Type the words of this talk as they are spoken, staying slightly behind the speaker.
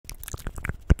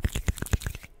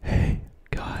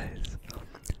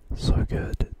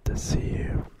good to see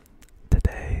you.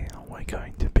 Today we're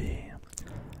going to be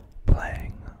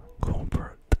playing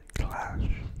Corporate Clash,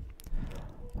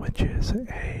 which is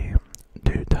a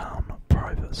Toontown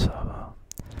private server.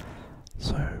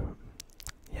 So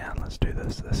yeah, let's do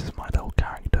this. This is my little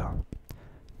character,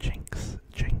 Jinx,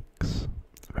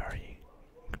 very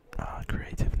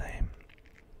creative name.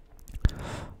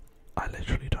 I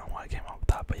literally don't know why I came up with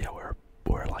that, but yeah,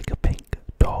 we're like a pink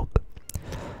dog.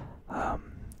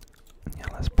 Yeah,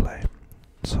 let's play.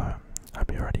 So,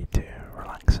 hope you're ready to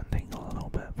relax and tingle a little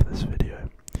bit for this video.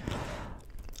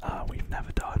 We've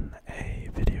never done a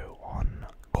video on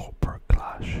Corporate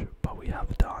Clash, but we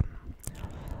have done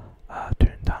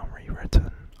Toontown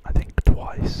Rewritten, I think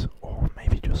twice, or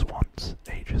maybe just once,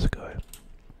 ages ago.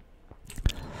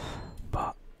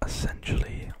 But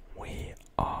essentially, we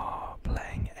are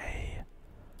playing a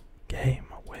game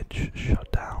which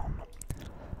shut down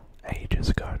ages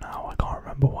ago now. I can't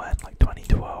remember when, like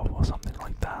 2012 or something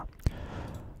like that.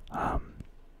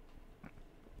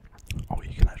 Oh,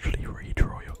 you can actually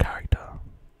redraw your character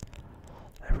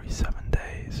every 7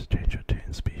 days, change your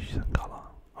toon species and colour.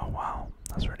 Oh wow,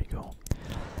 that's really cool.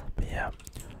 But yeah,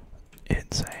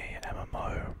 it's a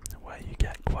MMO where you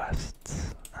get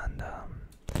quests and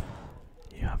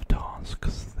you have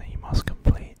tasks that you must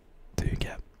complete to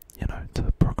get,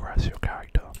 to progress your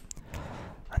character.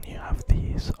 And you have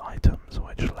these items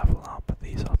which level up.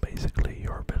 These are basically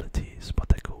your abilities, but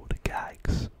they're called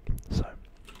gags. So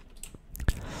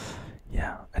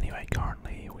yeah, anyway,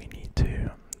 currently we need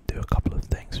to do a couple of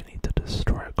things. We need to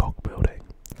destroy a cog building.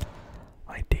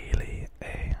 Ideally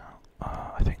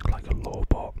I think like a law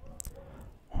bot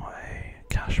or a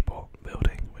cash bot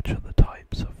building, which are the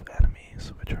types of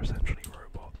enemies which are essentially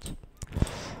robots.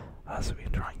 So we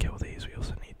can try and kill these. We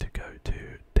also need to go to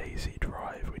Daisy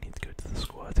Drive. We need to go to the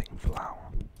squirting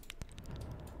flower.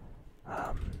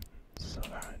 So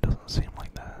it doesn't seem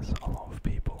like there's a lot of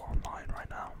people online right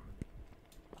now.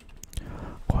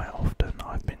 Quite often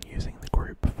I've been using the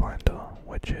group finder,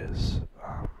 which is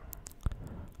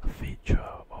a feature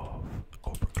of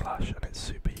Corporate Clash, and it's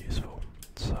super useful.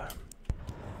 So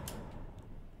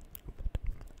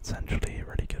essentially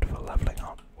really good for leveling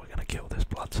up. We're gonna kill this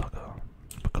bloodsucker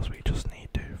because we just need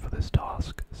to for this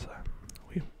task. So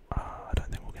I don't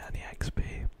think we'll get any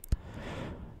XP.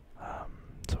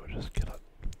 So we'll just kill it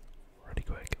really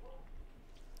quick.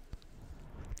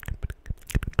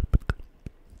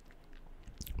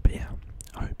 But yeah,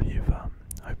 hope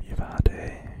you've had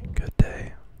a good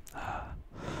day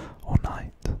or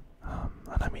night.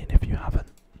 And I mean, if you haven't,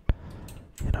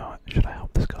 should I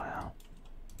help this guy out?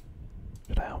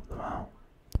 Should I help them out?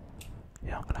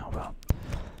 Yeah, I'm gonna help out.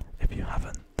 If you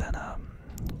haven't, then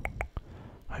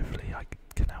hopefully I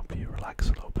can help you relax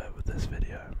a little bit with this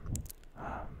video.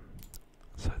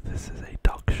 So this is a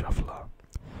duck shuffler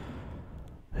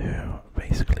who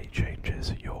basically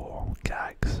changes your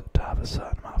gags to have a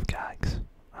certain amount of gags,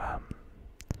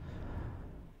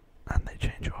 and they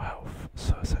change your health.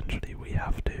 So essentially we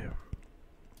have to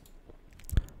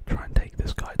try and take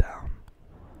this guy down.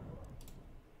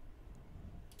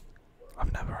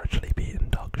 I've never actually beaten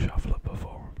duck shuffler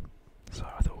before, so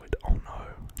I thought we'd, oh no,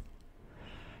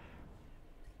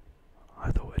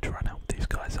 I thought we'd try and help these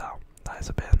guys out. That is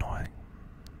a bit annoying.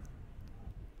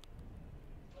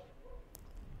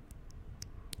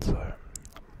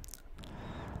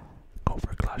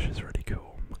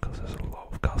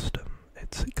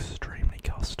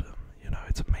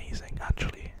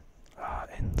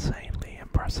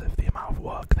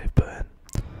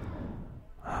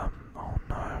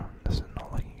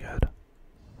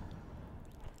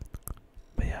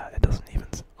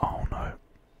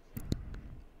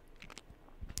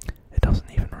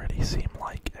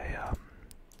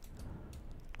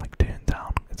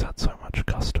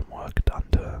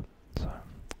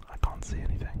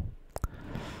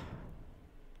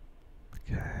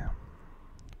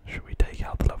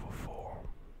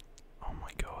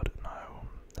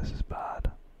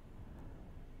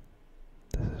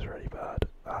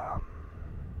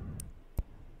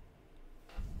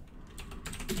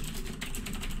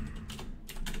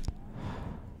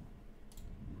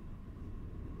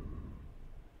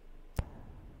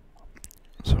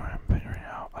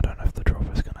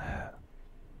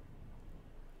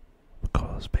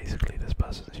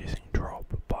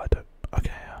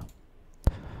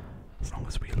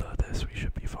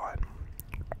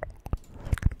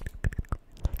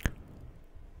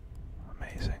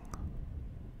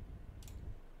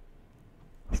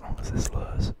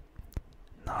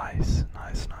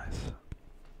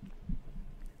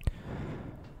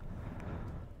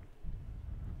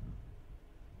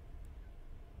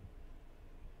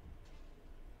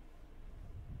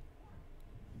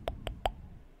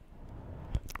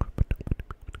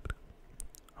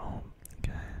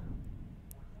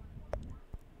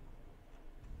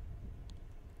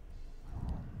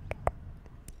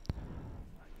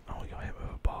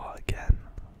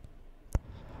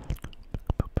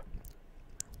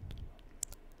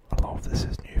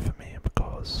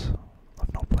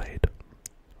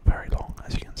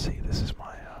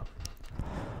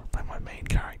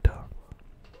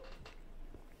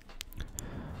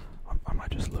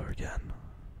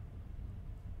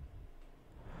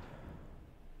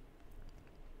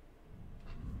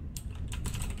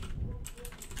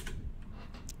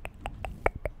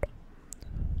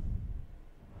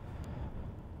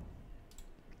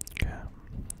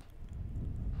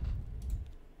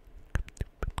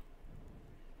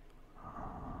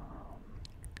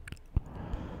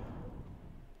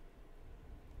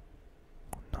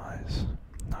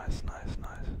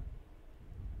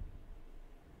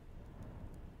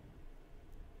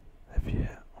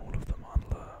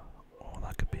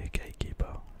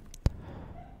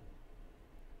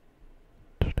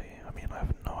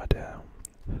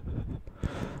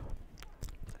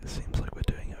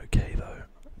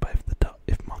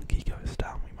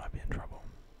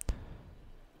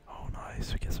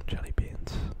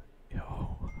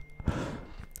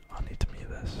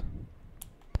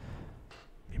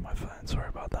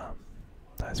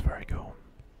 That is very cool.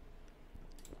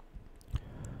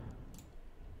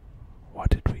 Why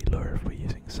did we lure if we're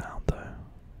using sound though?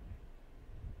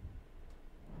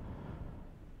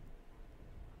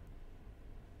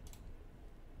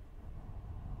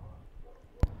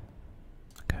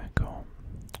 Okay, cool.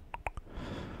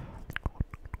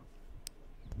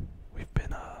 We've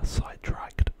been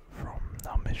sidetracked from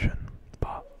our mission,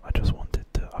 but I just wanted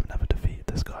to. I've never defeated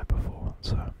this guy before,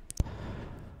 so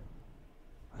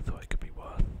I thought it could be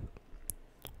worth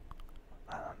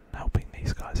helping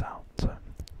these guys out. So.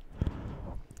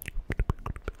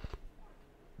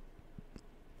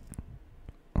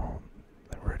 Oh,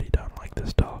 they really don't like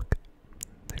this dog.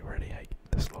 They really hate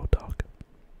this little dog.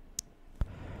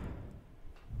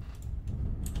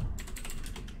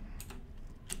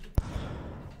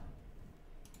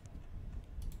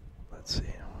 Let's see,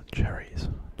 cherries,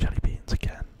 jelly beans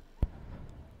again.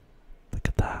 Look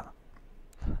at that.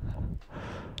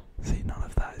 See, none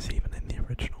of that is even in the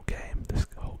original game. This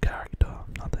whole character,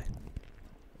 nothing.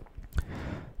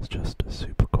 It's just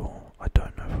super cool. I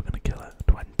don't know if we're gonna kill it.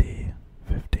 20,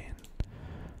 15.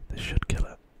 This should kill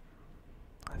it,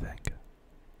 I think.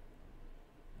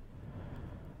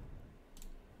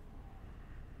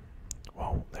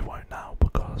 Well, they won't now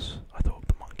because I thought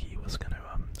the monkey was gonna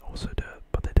also do it,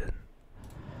 but they didn't.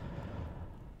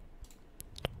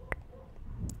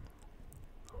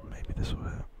 Maybe this will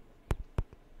hit.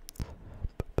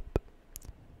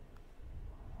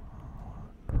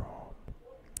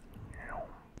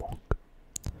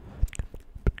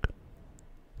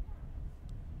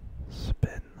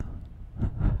 Spin.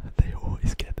 They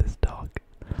always get this dog.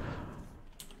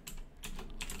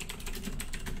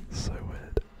 So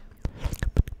weird.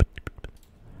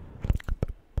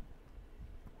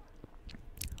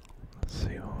 Let's see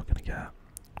what we're gonna get.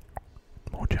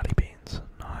 More jelly beans.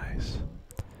 Nice.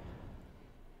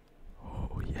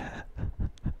 Oh yeah.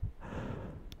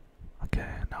 Okay,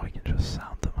 now we can just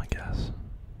sound them, I guess.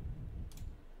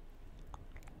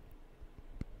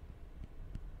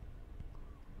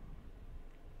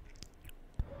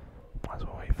 Might as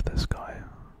well wait for this guy.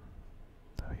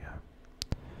 There we go.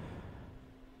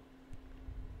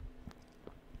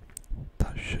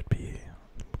 That should be.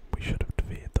 We should have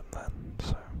defeated them then,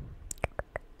 so.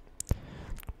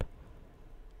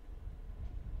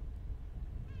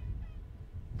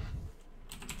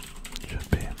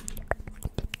 Should be.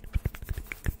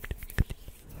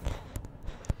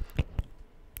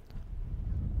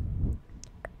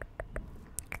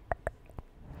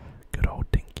 Good old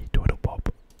Dinky Twiddle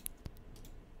Bob.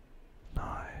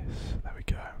 Nice, there we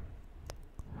go.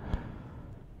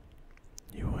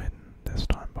 You win this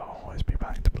time, but I'll always be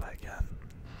back to play again.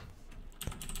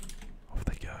 Off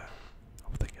they go,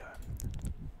 off they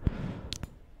go.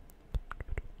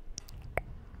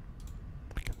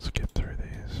 We can skip through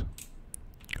these.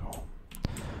 Cool.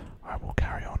 Alright, we'll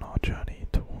carry on our journey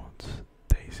towards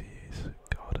Daisy's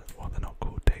garden. Well, they're not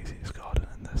called Daisy's garden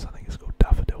in this, I think it's called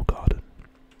Daffodil Garden.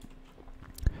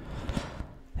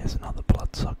 Here's another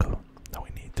bloodsucker that we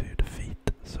need to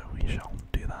defeat, so we shall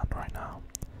do that right now.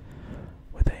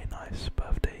 With a nice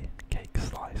birthday cake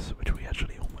slice, which we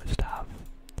actually almost have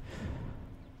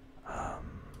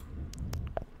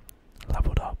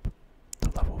leveled up to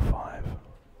level 5.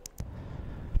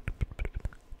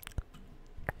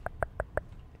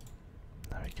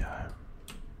 There we go.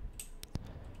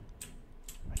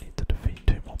 We need to defeat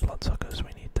 2 more bloodsuckers.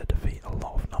 We need to defeat a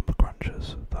lot of number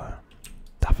crunchers, though.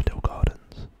 Daffodil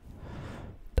Gardens.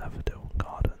 Daffodil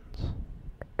Gardens.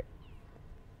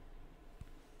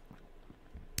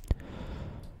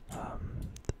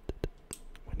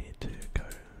 We need to go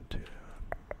to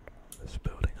this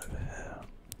building over here.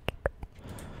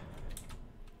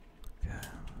 Okay,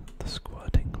 the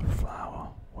squirting flower,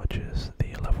 which is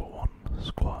the level 1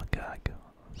 squirt gag.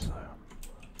 So,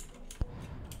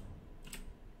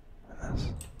 and this.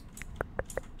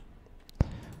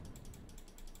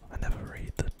 I never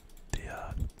read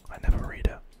I never read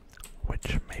it,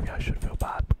 which maybe I should feel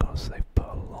bad because they've put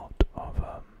a lot of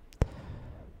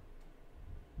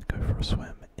go for a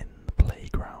swim in the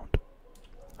playground.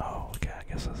 Oh, okay, I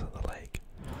guess that's at the lake.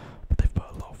 But they've put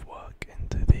a lot of work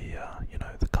into the you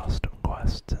know, the custom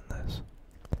quests in this.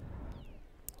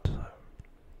 So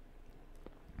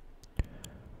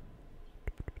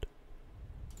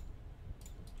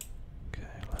okay,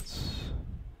 let's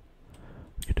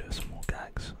do some more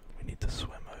gags. We need to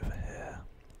swim over here.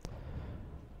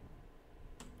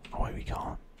 Oh wait, we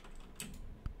can't.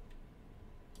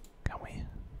 Can we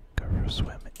go for a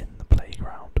swim in the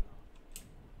playground?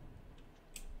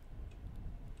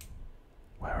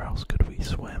 Where else could we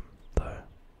swim, though?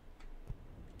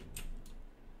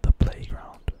 The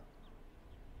playground.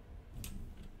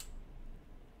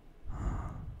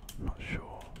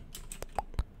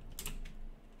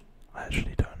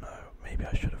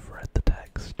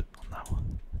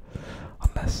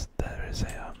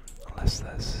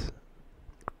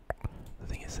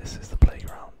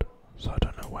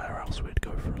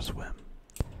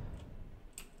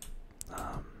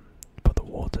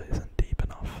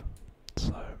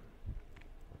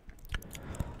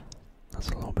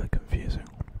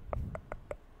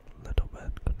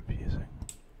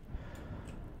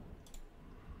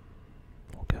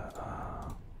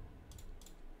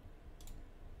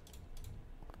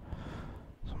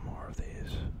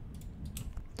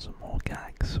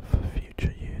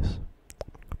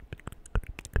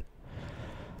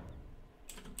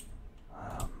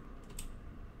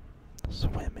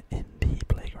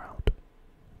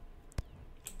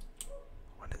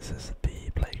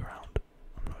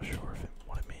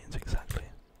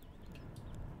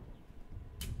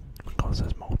 because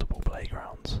there's multiple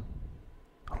playgrounds.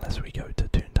 Unless we go to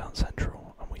Toontown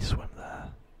Central and we swim there.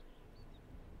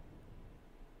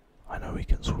 I know we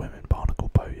can swim in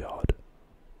Barnacle Boatyard.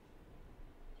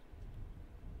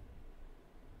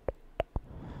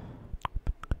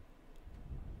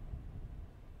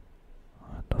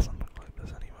 It doesn't look like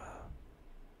there's anywhere.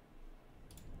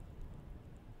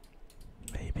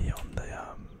 Maybe on the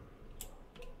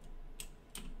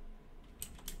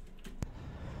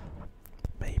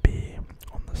maybe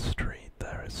on the street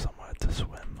there is somewhere to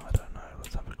swim. I don't know.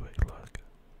 Let's have a quick look.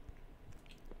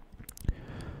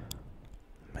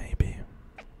 Maybe.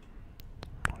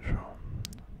 Not sure.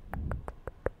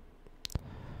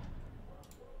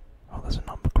 Oh, there's a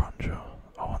number cruncher.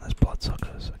 Oh, and there's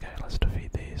bloodsuckers. Okay, let's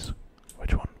defeat these.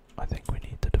 Which one? I think we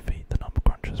need to defeat the number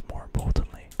crunchers more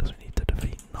importantly, because we need to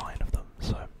defeat 9 of them,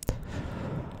 so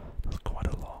that's quite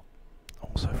a lot.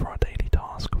 Also, for our daily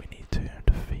task, we need to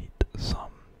defeat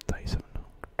some days of.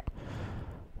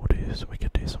 We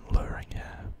could do some luring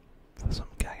here for some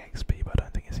gang XP, but I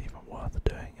don't think it's even worth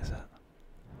doing, is it?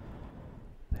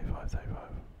 Day 5, day 5.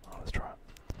 Oh, let's try it.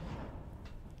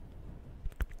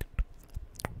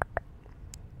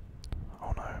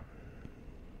 Oh no.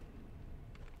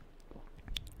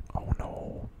 Oh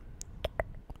no.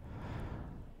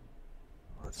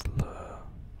 Let's lure.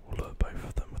 We'll lure both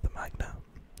of them with the magnet.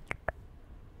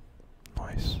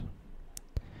 Nice.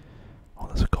 Oh,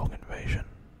 there's a cog invasion.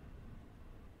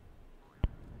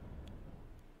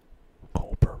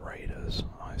 Corporate raiders.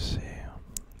 I see.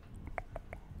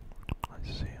 I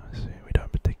see. We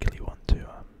don't particularly want to,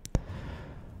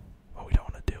 well, we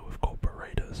don't want to deal with corporate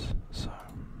raiders, so.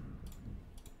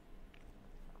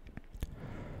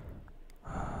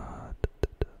 Right,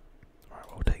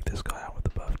 we'll take this guy out with the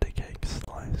birthday cake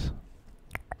slice.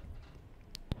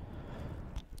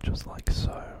 Just like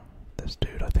so. This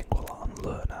dude, I think, will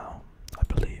unlure now. I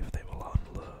believe they will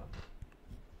unlure.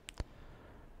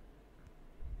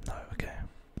 No, okay.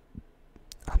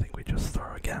 I think we just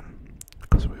throw again,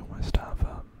 because we almost have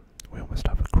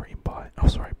a cream pie. Oh,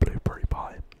 sorry, blueberry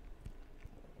pie.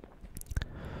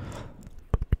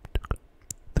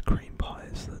 The cream pie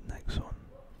is the next one.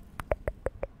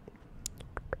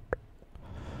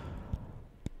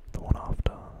 The one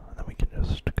after, and then we can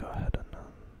just go ahead and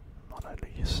not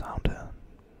only use sound here.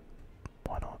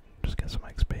 Why not? Just get some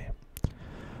XP.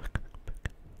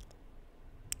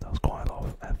 That was quite a lot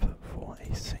of effort for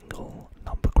a single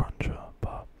number cruncher,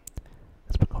 but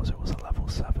it's because it was a level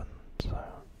 7, so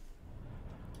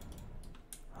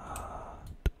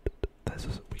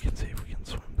we can see if we can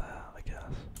swim there, I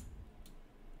guess.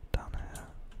 Down here.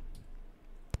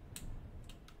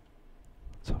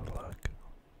 Let's have a look.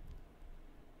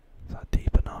 Is that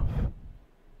deep enough?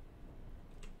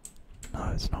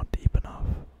 No, it's not deep enough.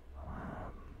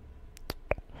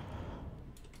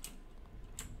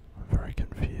 I'm very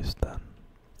confused then.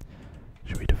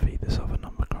 Should we defeat this other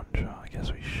number cruncher? I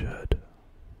guess we should.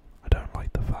 I don't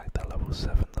like the fact they're level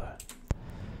 7 though.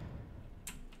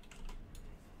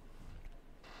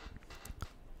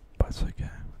 But it's okay,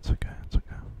 it's okay, it's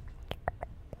okay.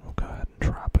 We'll go ahead and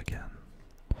trap again.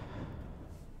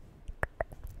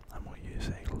 And we'll use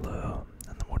a lure,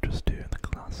 and then we'll just do the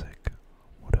classic.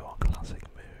 We'll do our classic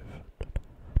move.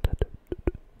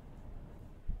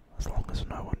 As long as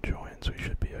no one joins, we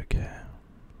should be okay.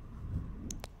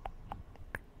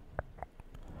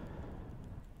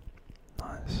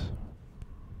 Nice.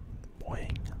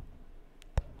 Boing.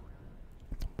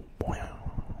 Boing.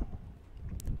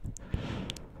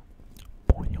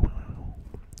 Boing.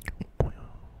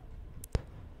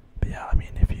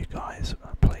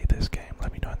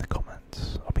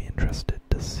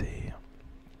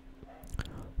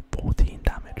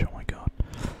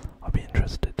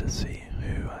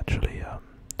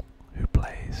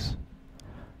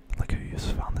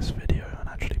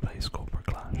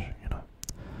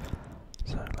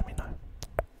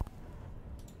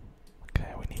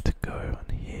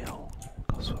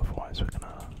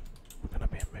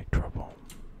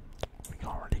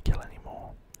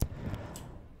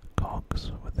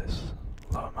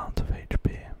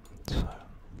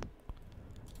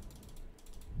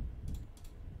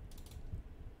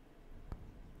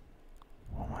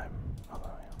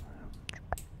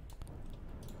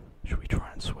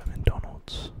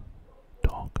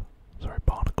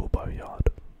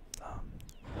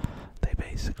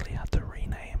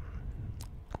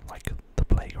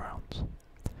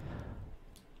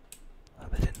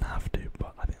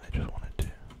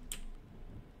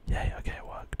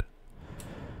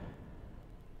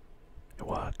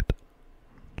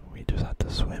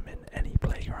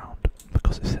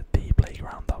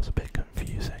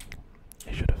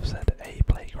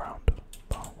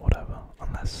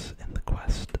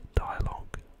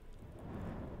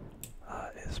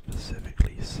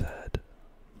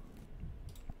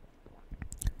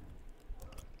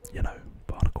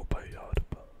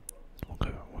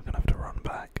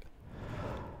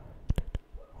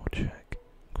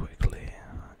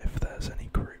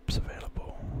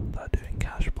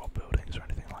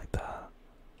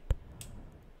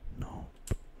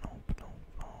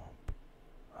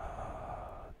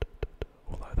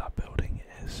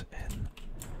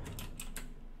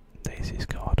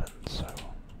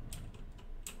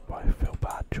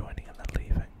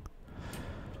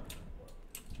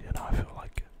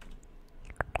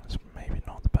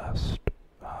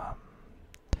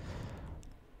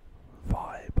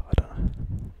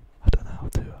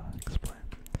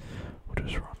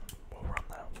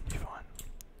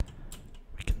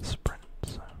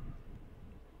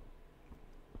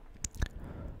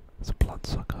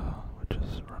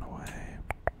 run away.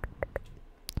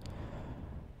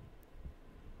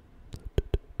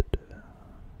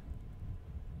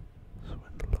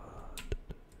 Swindler.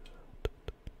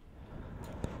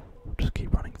 We'll just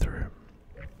keep running through.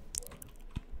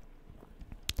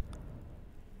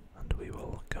 And we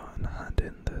will go and hand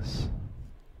in this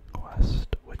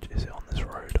quest, which is it on this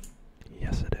road?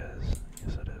 Yes it is,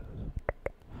 yes it is.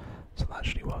 So that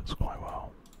actually works quite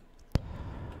well.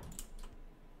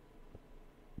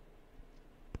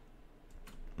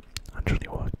 Actually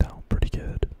worked out pretty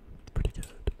good, pretty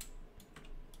good.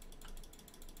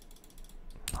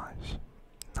 Nice.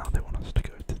 Now they want us to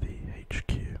go to the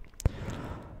HQ.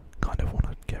 Kind of want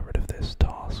to get rid of this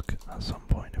task at some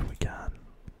point if we can.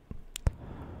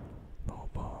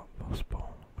 Possible.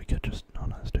 We could just, no,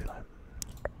 let's do that.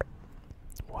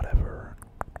 Whatever.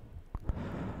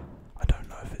 I don't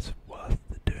know if it's worth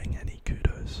doing any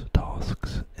kudos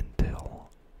tasks until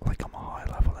like I'm a high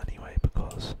level anyway,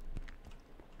 because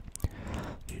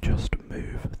you just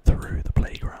move through the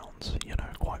playgrounds, you know,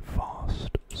 quite fast,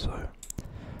 so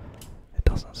it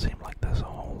doesn't seem like there's a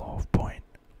whole lot of point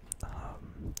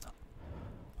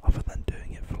other than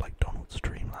doing it for like Donald's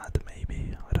Dreamland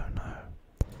maybe, I don't know.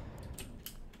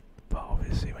 But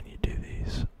obviously when you do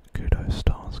these kudos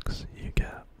tasks you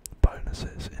get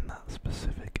bonuses in that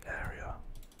specific area.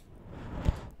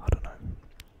 I don't know,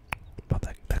 but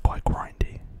they're quite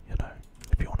grindy, you know.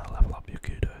 If you want to level up your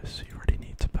kudos you really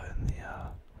need to put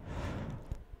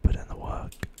in the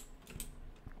work.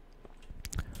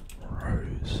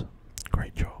 Rose,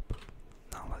 great job.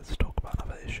 Now let's talk about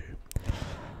another issue.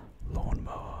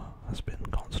 Lawnmower has been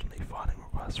constantly filing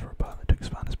requests for a permit to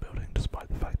expand his building, despite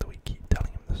the fact that we keep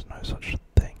telling him there's no such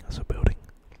thing as a building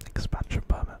expansion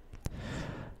permit.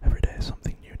 Every day is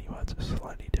something new and he words it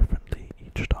slightly differently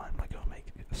each time, like it'll make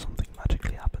something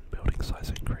magically happen. Building size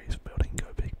increase, building go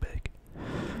big.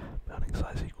 Building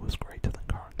size equals greater than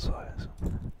current size.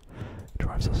 It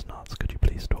drives us nuts. Could you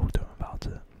please talk to him about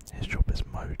it? His job is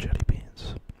mow jelly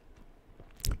beans.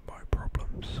 Mow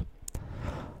problems.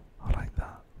 I like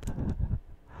that.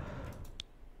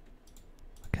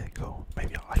 Okay, cool.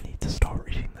 Maybe I need to start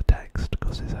reading the text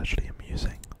because it's actually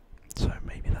amusing.